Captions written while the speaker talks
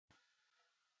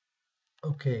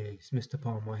Okay, it's Mr.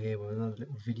 Palmer here with another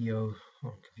little video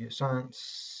on computer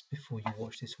science. Before you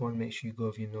watch this one, make sure you go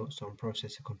over your notes on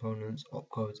processor components,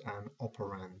 opcodes, and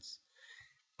operands.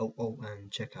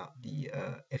 And check out the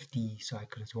FD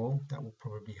cycle as well. That will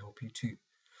probably help you too.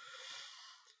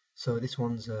 So this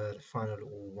one's the final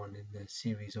little one in the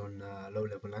series on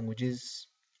low-level languages,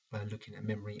 looking at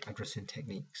memory addressing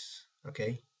techniques.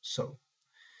 Okay, so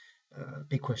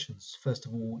big questions. First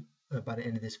of all, by the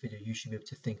end of this video, you should be able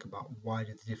to think about why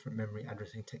do the different memory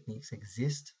addressing techniques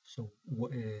exist. So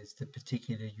what is the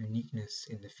particular uniqueness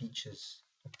in the features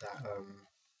of that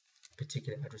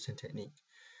particular addressing technique?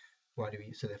 Why do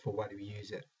we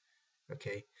use it?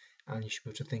 Okay, and you should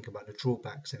be able to think about the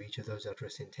drawbacks of each of those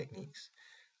addressing techniques.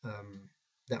 Um,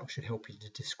 that should help you to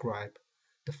describe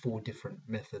the four different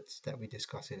methods that we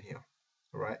discuss in here.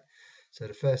 All right. So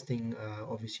the first thing,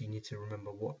 obviously, you need to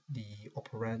remember what the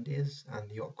operand is and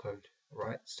the opcode,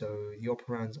 right? So the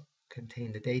operands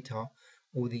contain the data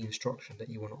or the instruction that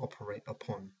you want to operate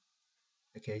upon.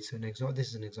 Okay, so this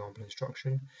is an example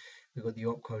instruction. We've got the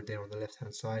opcode there on the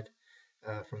left-hand side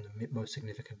from the most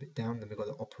significant bit down. Then we've got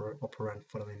the operand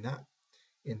following that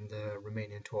in the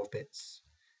remaining 12 bits.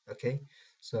 Okay,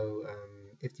 so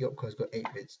if the opcode's got 8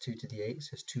 bits, 2 to the 8,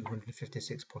 so there's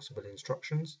 256 possible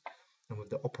instructions. And with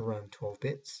the operand 12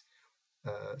 bits,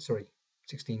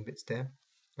 16 bits there.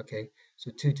 Okay,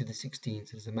 so 2 to the 16,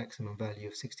 so there's a maximum value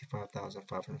of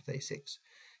 65,536.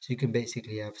 So you can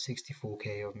basically have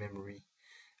 64K of memory,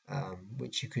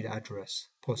 which you could address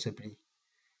possibly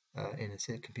in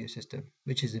a computer system,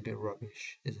 which is a bit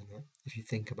rubbish, isn't it? If you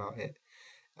think about it.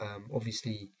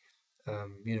 Obviously,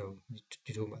 you're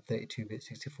talking about 32-bit,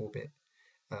 64-bit,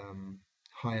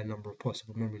 higher number of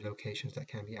possible memory locations that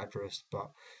can be addressed, but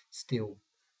still,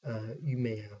 you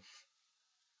may have,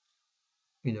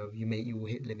 you will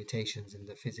hit limitations in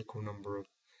the physical number of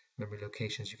memory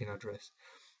locations you can address.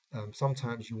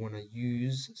 Sometimes you want to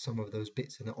use some of those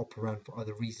bits in the operand for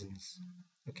other reasons.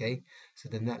 Okay, so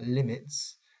then that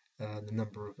limits the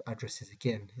number of addresses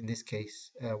again. In this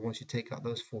case, once you take out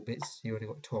those 4 bits, you only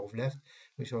got 12 left,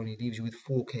 which only leaves you with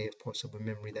 4K of possible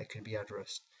memory that could be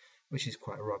addressed, which is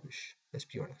quite rubbish, let's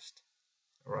be honest.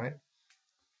 All right.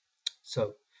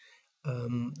 So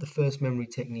the first memory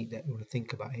technique that you want to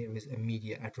think about here is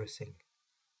immediate addressing.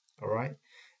 All right.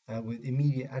 With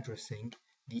immediate addressing,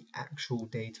 the actual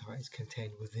data is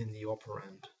contained within the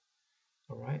operand.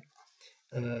 All right.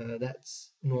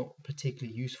 That's not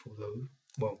particularly useful though.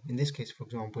 Well, in this case, for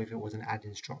example, if it was an add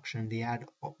instruction, the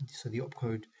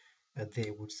opcode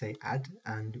there would say add,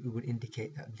 and it would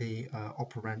indicate that the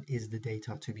operand is the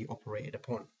data to be operated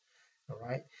upon. All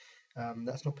right.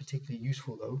 That's not particularly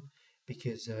useful though,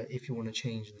 because if you want to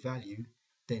change the value,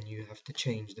 then you have to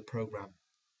change the program.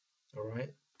 All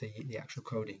right, the actual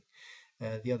coding.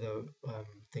 The other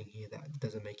thing here that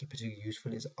doesn't make it particularly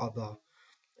useful is other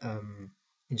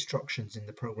instructions in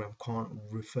the program can't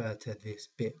refer to this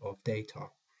bit of data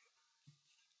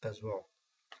as well.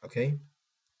 Okay,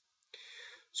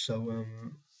 so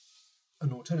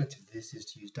an alternative to this is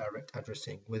to use direct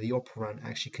addressing, where the operand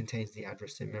actually contains the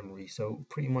address in memory. So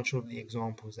pretty much all of the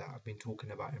examples that I've been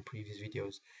talking about in previous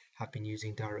videos have been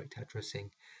using direct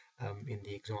addressing in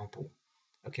the example.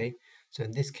 Okay, so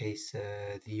in this case,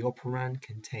 the operand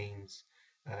contains,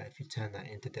 if you turn that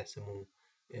into decimal,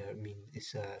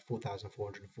 it's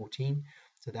 4,414.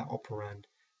 So that operand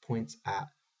points at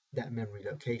that memory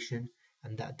location,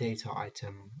 and that data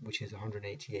item, which is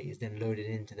 188, is then loaded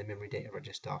into the memory data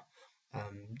register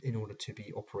in order to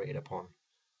be operated upon.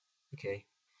 Okay.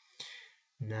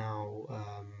 Now,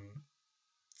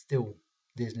 still,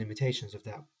 there's limitations of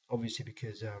that, obviously,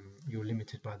 because you're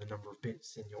limited by the number of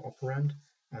bits in your operand,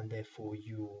 and therefore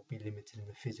you will be limited in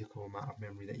the physical amount of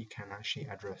memory that you can actually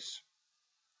address.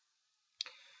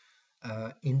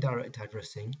 Indirect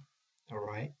addressing, all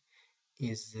right,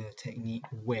 is the technique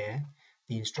where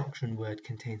the instruction word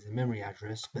contains the memory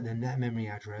address, but then that memory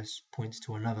address points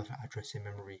to another address in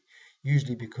memory,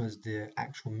 usually because the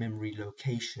actual memory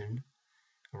location,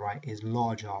 right, is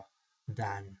larger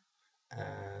than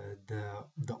the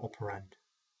operand.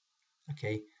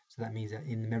 Okay, so that means that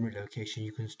in the memory location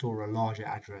you can store a larger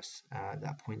address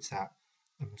that points out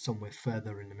somewhere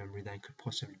further in the memory than could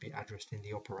possibly be addressed in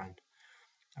the operand.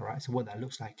 All right, so what that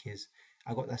looks like is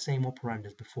I got that same operand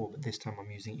as before, but this time I'm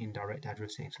using indirect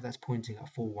addressing. So that's pointing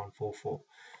at 4144.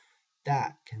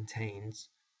 That contains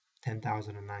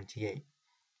 10,098.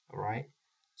 All right,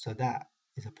 so that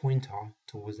is a pointer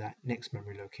towards that next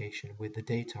memory location where the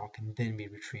data can then be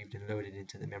retrieved and loaded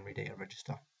into the memory data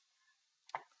register.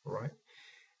 All right.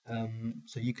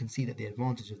 So you can see that the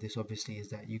advantage of this obviously is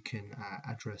that you can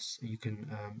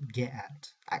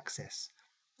access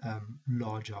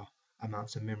larger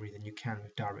amounts of memory than you can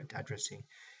with direct addressing.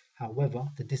 However,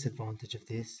 the disadvantage of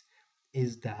this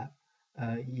is that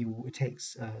it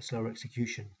takes slower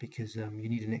execution because you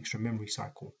need an extra memory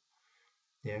cycle.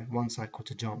 Yeah, one cycle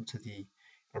to jump to the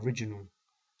original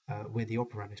where the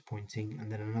operand is pointing,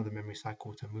 and then another memory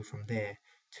cycle to move from there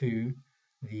to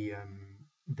the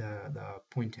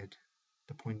pointed,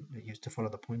 the point that used to follow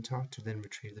the pointer to then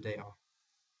retrieve the data.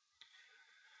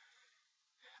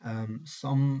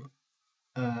 Some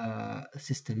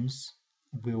systems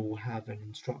will have an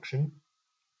instruction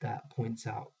that points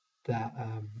out that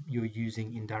you're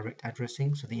using indirect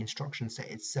addressing. So the instruction set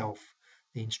itself,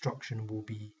 the instruction will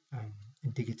be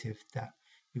indicative that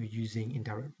you're using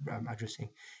indirect addressing.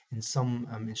 In some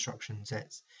instruction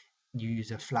sets, you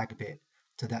use a flag bit,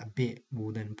 so that bit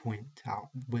will then point out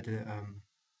whether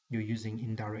you're using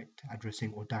indirect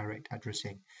addressing or direct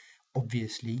addressing.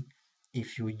 Obviously,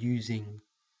 if you're using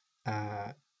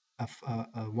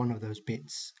one of those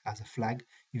bits as a flag,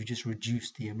 you've just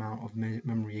reduced the amount of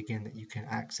memory again that you can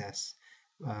access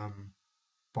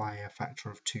by a factor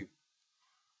of 2.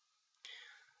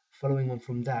 Following on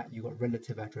from that, you've got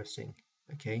relative addressing.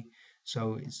 Okay,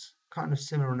 so it's kind of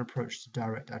similar in approach to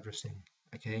direct addressing.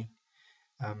 Okay,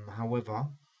 however,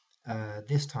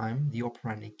 this time the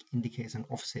operand indicates an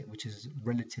offset which is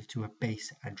relative to a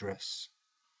base address.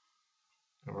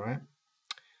 All right,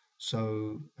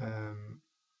 so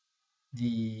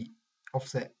the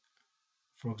offset,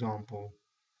 for example,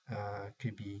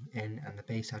 could be n and the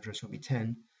base address will be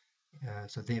 10,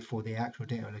 so therefore the actual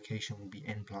data location will be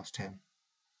n plus 10.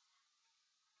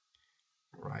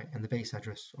 Right, and the base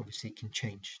address obviously can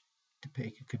change,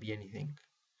 it could be anything.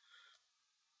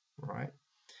 Right,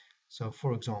 so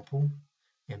for example,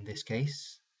 in this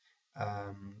case,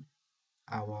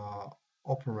 our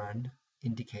operand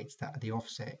indicates that the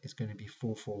offset is going to be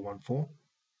 4414,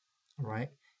 right,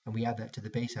 and we add that to the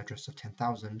base address of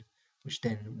 10,000, which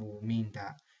then will mean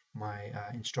that my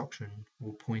instruction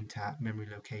will point at memory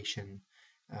location,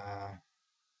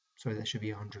 sorry, that should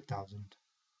be 100,000,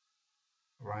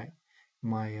 right?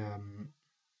 My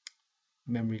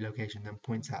memory location then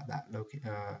points at that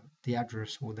the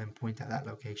address will then point at that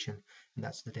location, and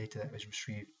that's the data that was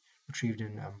retrieved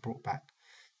and brought back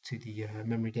to the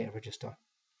memory data register.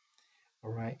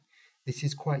 All right, this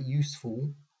is quite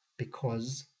useful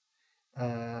because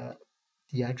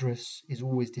the address is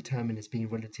always determined as being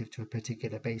relative to a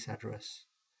particular base address.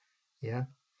 Yeah,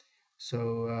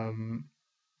 so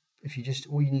if you just,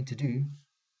 all you need to do,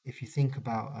 if you think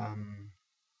about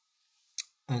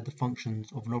the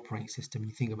functions of an operating system,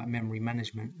 you think about memory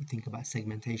management, you think about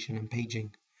segmentation and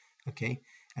paging, okay,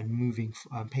 and moving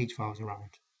page files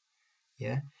around.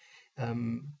 Yeah,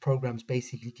 programs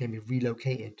basically can be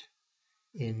relocated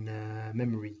in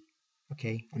memory,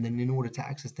 okay, and then in order to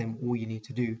access them, all you need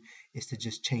to do is to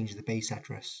just change the base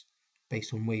address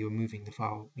based on where you're moving the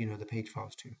file, the page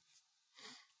files to.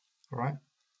 All right,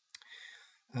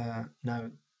 now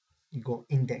you've got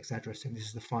index addressing. This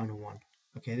is the final one.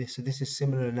 Okay, so this is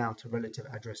similar now to relative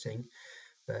addressing,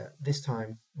 but this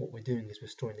time what we're doing is we're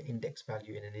storing the index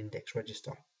value in an index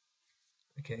register.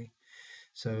 Okay,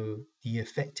 so the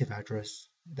effective address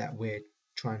that we're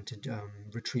trying to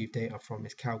retrieve data from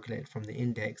is calculated from the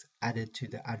index added to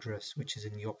the address which is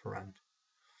in the operand.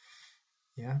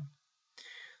 Yeah,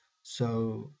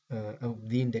 so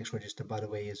the index register, by the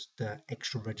way, is the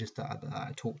extra register that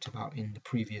I talked about in the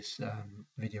previous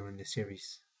video in this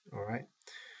series. All right,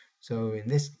 so in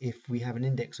this, if we have an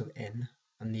index of n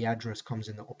and the address comes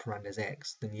in the operand as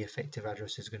x, then the effective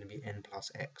address is going to be n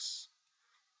plus x.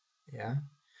 Yeah,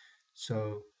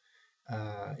 so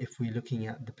if we're looking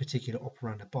at the particular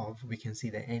operand above, we can see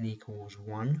that n equals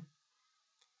 1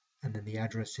 and then the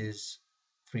address is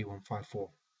 3154.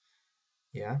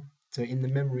 Yeah, so in the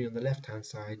memory on the left hand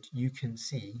side, you can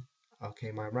see,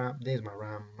 okay, my RAM, there's my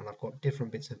RAM, and I've got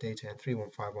different bits of data in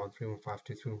 3151,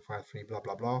 3152, 3153, blah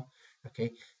blah blah.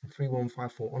 Okay, and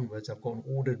 3154 onwards, I've got an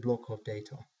ordered block of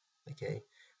data, okay,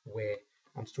 where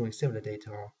I'm storing similar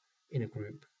data in a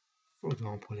group, for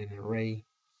example, in an array.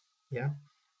 Yeah,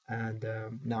 and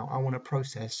now I want to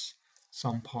process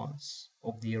some parts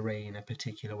of the array in a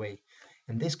particular way.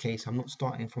 In this case, I'm not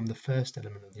starting from the first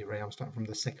element of the array, I'm starting from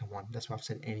the second one. That's why I've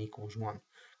said n equals 1,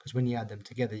 because when you add them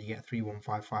together, you get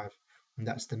 3155, and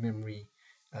that's the memory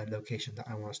location that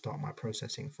I want to start my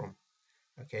processing from.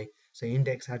 Okay, so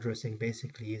index addressing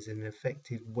basically is an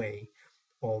effective way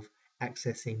of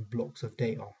accessing blocks of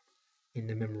data in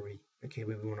the memory, okay,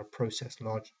 where we want to process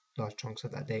large chunks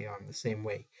of that data in the same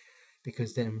way,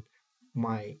 because then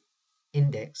my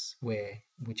index,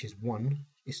 which is 1,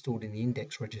 is stored in the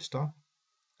index register,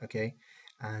 okay,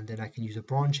 and then I can use a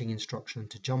branching instruction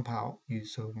to jump out.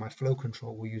 So my flow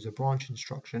control will use a branch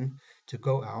instruction to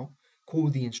go out, call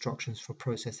the instructions for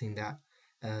processing that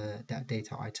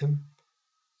data item.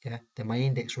 Yeah, then my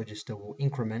index register will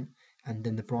increment, and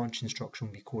then the branch instruction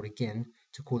will be called again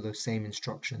to call those same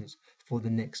instructions for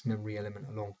the next memory element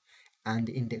along, and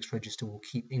the index register will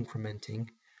keep incrementing,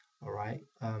 all right,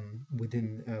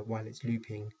 within while it's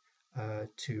looping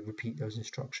to repeat those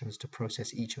instructions to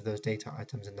process each of those data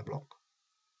items in the block.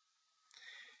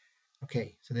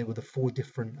 Okay, so there were the four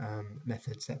different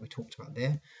methods that we talked about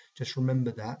there. Just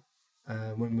remember that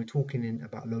when we're talking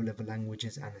about low-level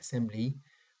languages and assembly,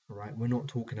 right, we're not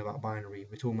talking about binary,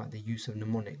 we're talking about the use of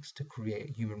mnemonics to create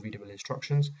human readable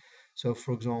instructions. So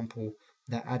for example,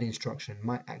 that add instruction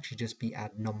might actually just be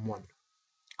add num1,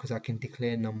 because I can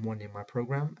declare num1 in my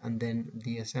program, and then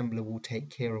the assembler will take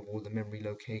care of all the memory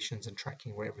locations and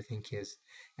tracking where everything is,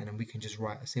 and then we can just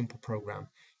write a simple program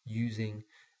using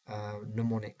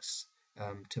mnemonics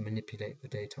to manipulate the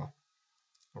data.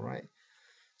 All right,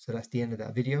 so that's the end of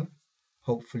that video.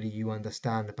 Hopefully you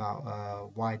understand about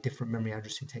why different memory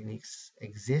addressing techniques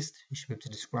exist. You should be able to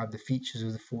describe the features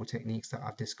of the four techniques that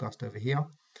I've discussed over here,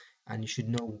 and you should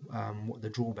know what the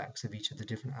drawbacks of each of the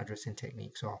different addressing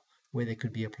techniques are, where they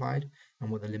could be applied, and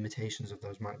what the limitations of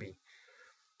those might be.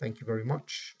 Thank you very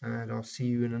much, and I'll see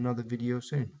you in another video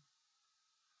soon.